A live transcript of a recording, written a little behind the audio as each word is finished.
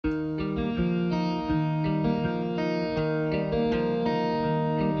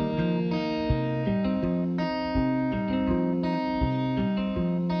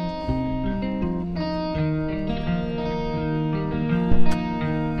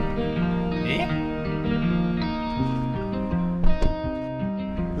Okay.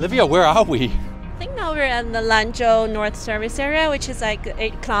 Olivia, where are we? I think now we're at the Lanzhou North Service Area, which is like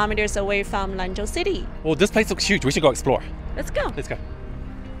 8 kilometers away from Lanzhou City. Well, this place looks huge. We should go explore. Let's go. Let's go.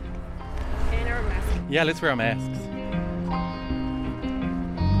 And our mask. Yeah, let's wear our masks.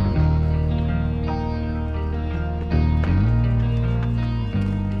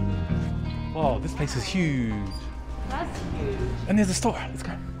 Wow, this place is huge. That's huge. And there's a store. Let's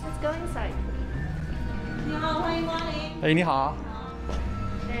go. Let's go inside. 你好，欢迎光临。 Hey, 你好.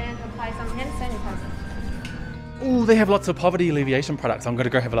 And apply some hand sanitizer. Oh, they have lots of poverty alleviation products. I'm going to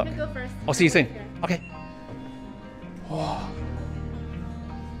go have a look. You go first. I'll see you soon. Okay. Oh.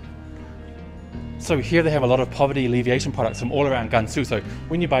 So here they have a lot of poverty alleviation products from all around Gansu. So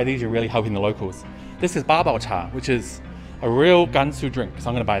when you buy these, you're really helping the locals. This is Babao Cha, which is a real Gansu drink. So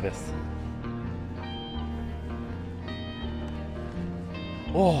I'm going to buy this.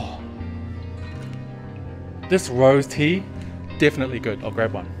 Oh. This rose tea, definitely good. I'll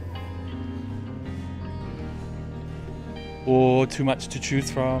grab one. Or too much to choose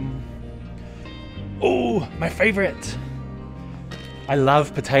from. Oh, my favorite. I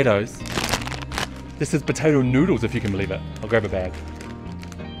love potatoes. This is potato noodles, if you can believe it. I'll grab a bag.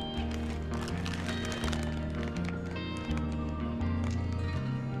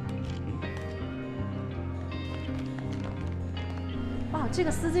 Wow, 这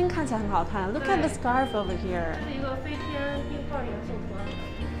个丝巾看起来很好看. Look at the scarf over here.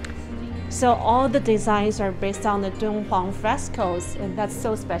 So all the designs are based on the Dunhuang frescoes, and that's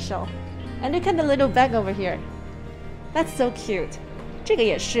so special. And look at the little bag over here. That's so cute. 这个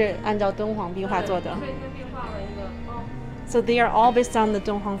也是按照敦煌壁画做的. So they are all based on the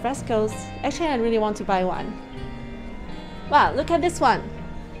Dunhuang frescoes. Actually, I really want to buy one. Wow, look at this one.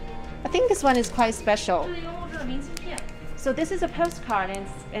 I think this one is quite special. So this is a postcard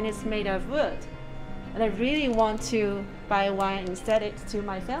and it's made of wood. And I really want to buy one and send it to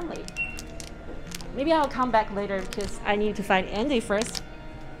my family. Maybe I'll come back later because I need to find Andy first.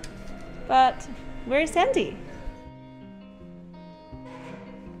 But where's Andy?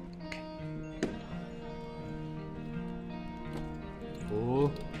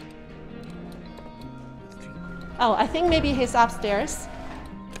 Oh, I think maybe he's upstairs.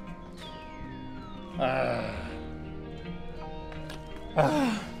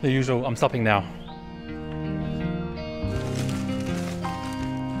 The usual. I'm stopping now.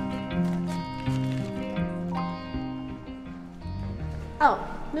 Oh,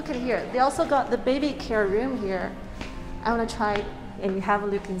 look at here. They also got the baby care room here. I want to try and have a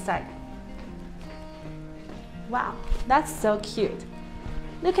look inside. Wow, that's so cute.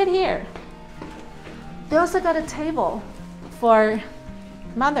 Look at here. They also got a table for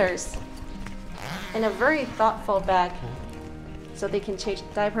mothers and a very thoughtful bag so they can change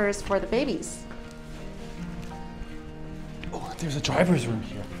diapers for the babies. Oh, there's a driver's room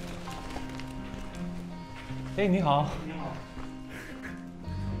here. Hey, 你好.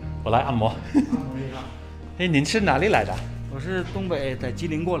 我来按摩。哎，您是哪里来的？我是东北，在吉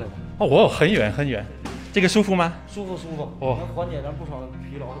林过来的。哦，我很远很远。这个舒服吗？舒服舒服，哦，能缓解咱不少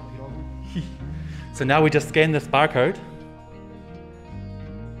疲劳度。So now we just scan this barcode,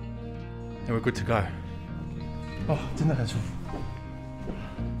 and we're good to go. 哦，真的很舒服。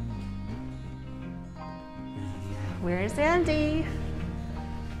Where's Andy?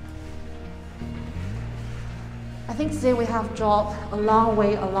 I think today we have dropped a long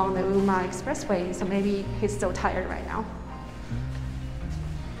way along the Wuhai Expressway, so maybe he's still tired right now.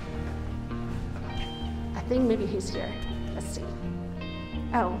 I think maybe he's here. Let's see.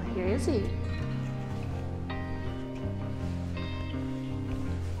 Oh, here is he.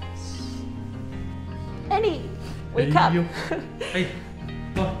 Andy, wake up. Hey,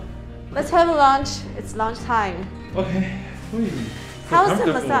 Let's have a lunch. It's lunch time. okay. How's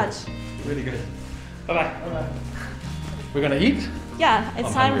the massage? Really good. Bye-bye. Bye-bye. We're gonna eat? Yeah, it's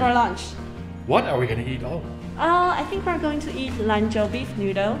I'm time hungry. for lunch. What are we gonna eat? Oh, I think we're going to eat Lanzhou beef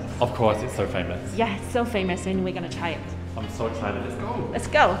noodle. of course, it's so famous. Yeah, it's so famous and we're gonna try it. I'm so excited. Let's go. Let's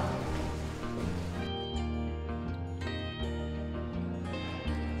go.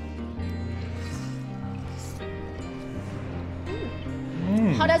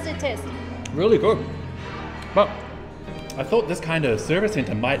 How does it taste? Really good. But I thought this kind of service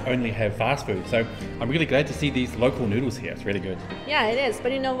center might only have fast food, so I'm really glad to see these local noodles here. It's really good. Yeah, it is.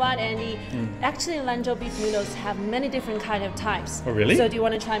 But you know what, Andy? Actually, Lanzhou beef noodles have many different kind of types. Oh, really? So do you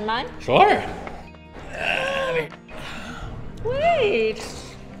want to try mine? Sure. Wait.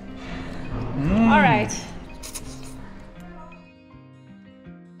 All right.